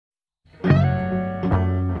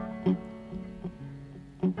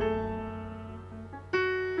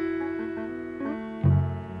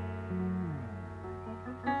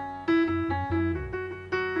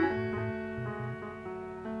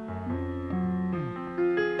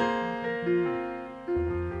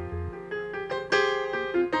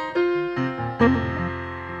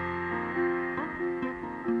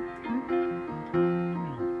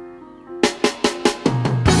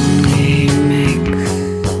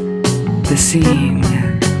scene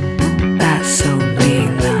that's so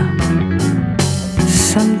Leela,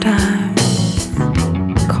 sometimes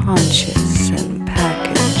conscious and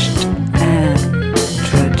packaged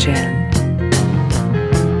androgen.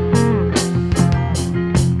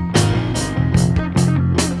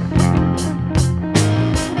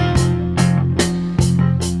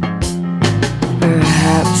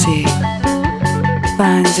 Perhaps he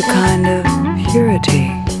finds a kind of purity,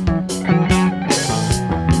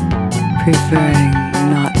 preferring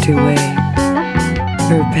not to wait,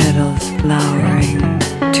 her petals flowering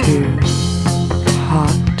too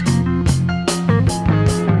hot.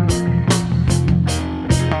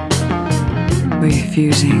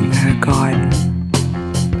 Refusing her garden,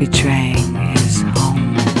 betraying his home.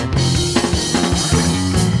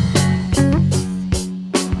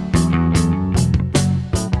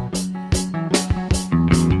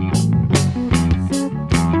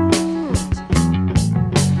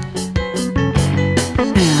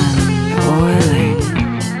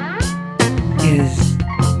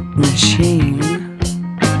 Machine,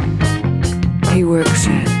 he works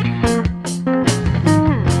it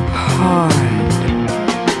hard,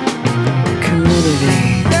 community.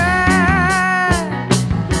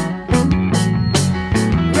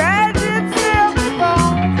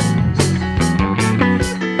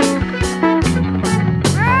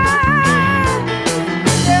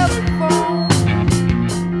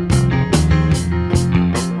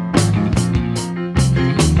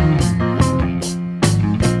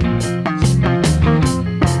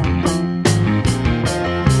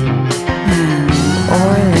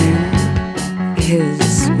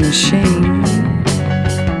 His machine,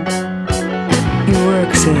 he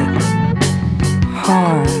works it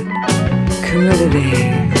hard, community.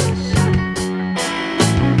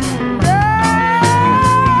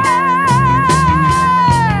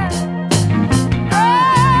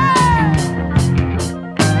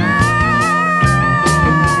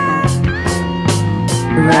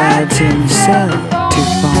 Rides himself to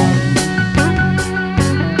foam.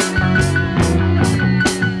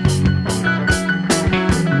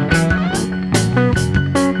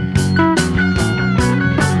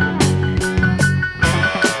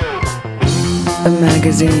 A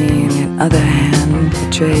magazine, in other hand,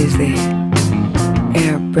 portrays the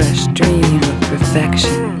airbrushed dream of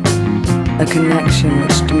perfection, a connection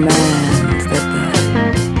which demands that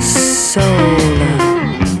the soul of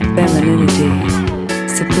femininity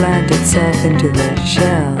supplant itself into the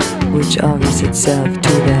shell which offers itself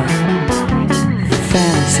to the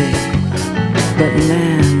fantasy. But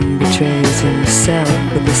man betrays himself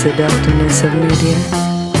with the seductiveness of media,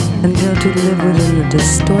 until to live within the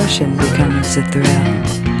distortion becomes a thrill,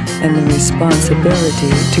 and the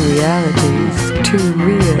responsibility to realities too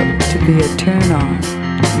real to be a turn-on,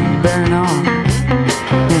 burn on,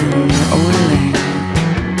 and oiling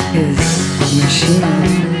his machine.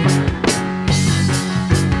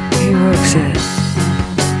 He works it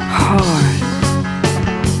hard,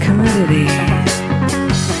 commodity.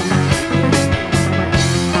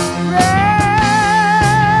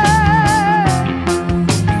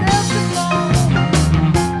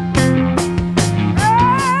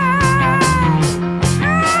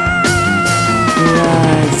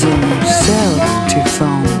 Himself to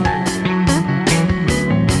foam.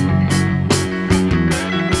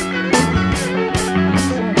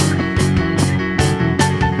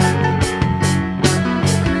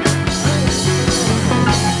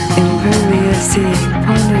 Impervious, he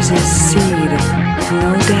ponders his seed of no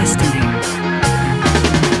destiny,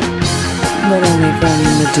 but only from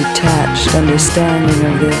the detached understanding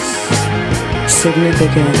of this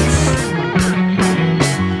significance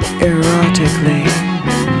erotically.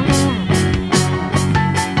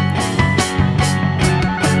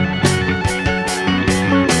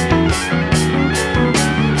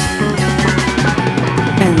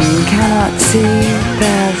 Cannot see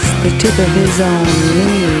past the tip of his own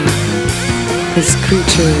knee. His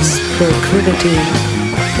creature's proclivity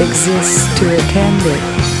exists to attend it,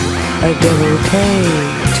 a devotee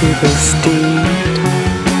to the steed.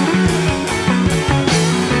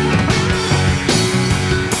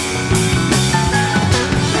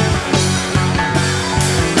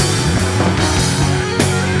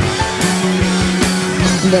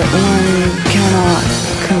 But one cannot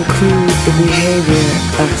conclude the behavior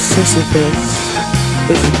of Sisyphus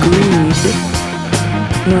is greed,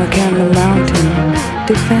 nor can the mountain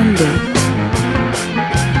defend it.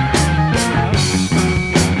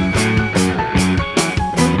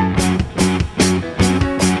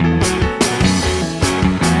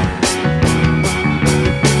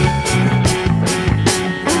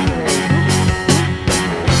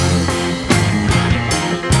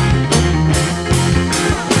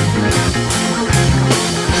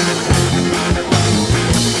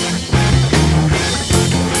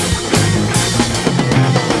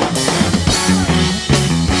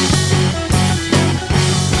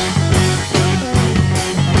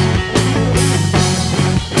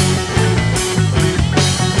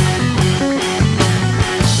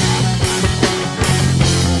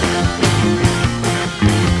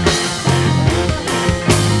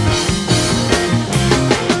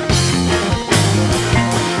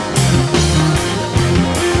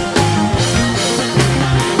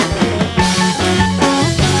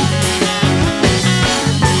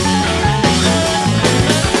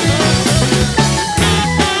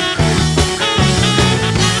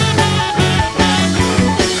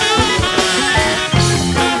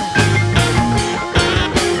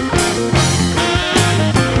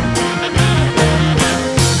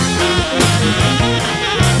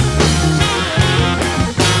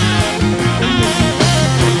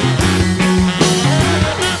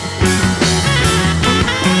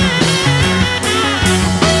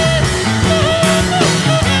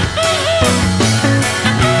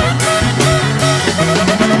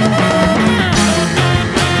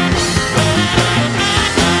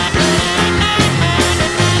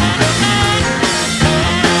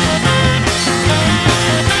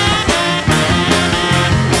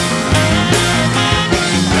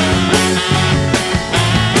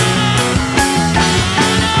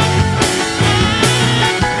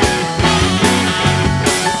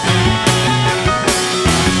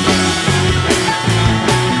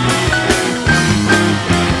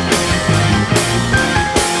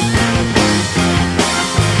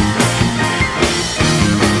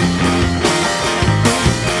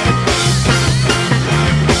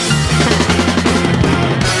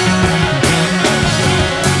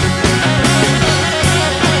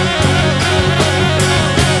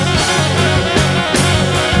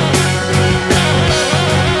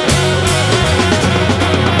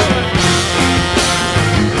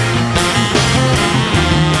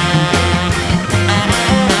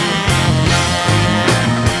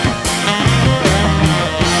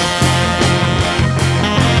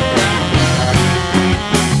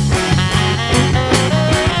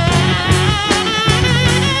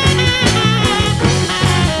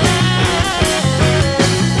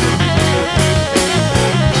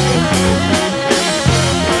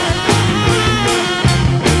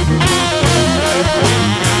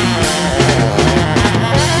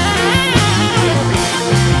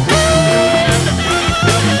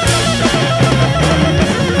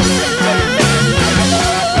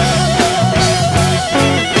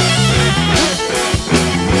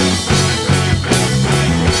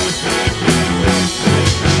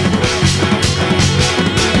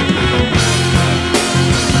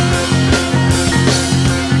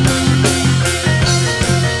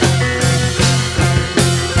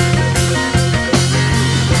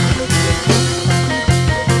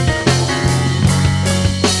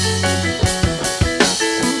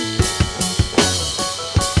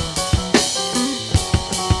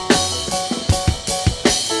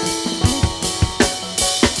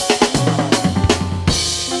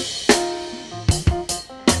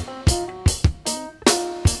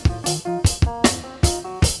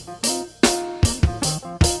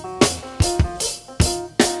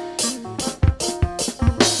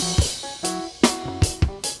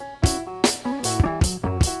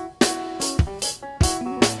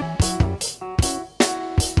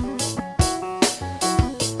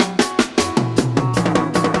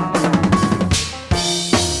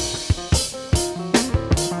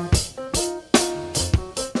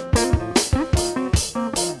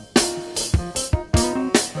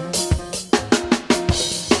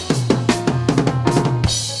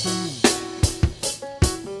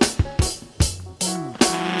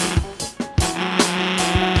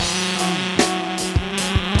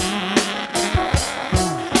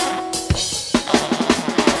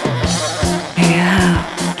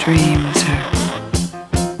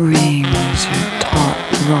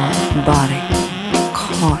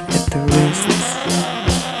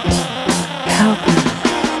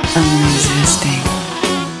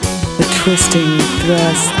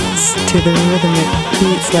 to the rhythmic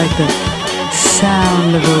beats like the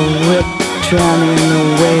sound of a whip drowning in the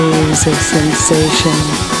waves of sensation.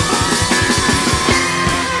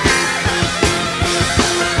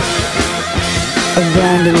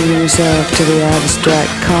 Abandoning yourself to the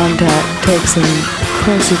abstract contact takes him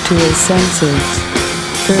closer to his senses,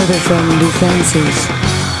 further from defenses,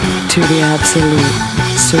 to the absolute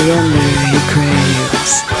surrender he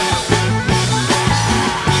craves.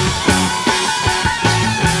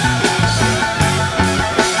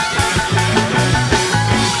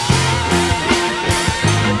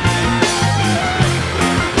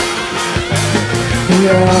 We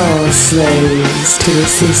are all slaves to the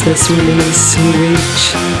ceaseless release we reach,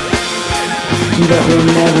 but will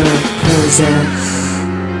never possess.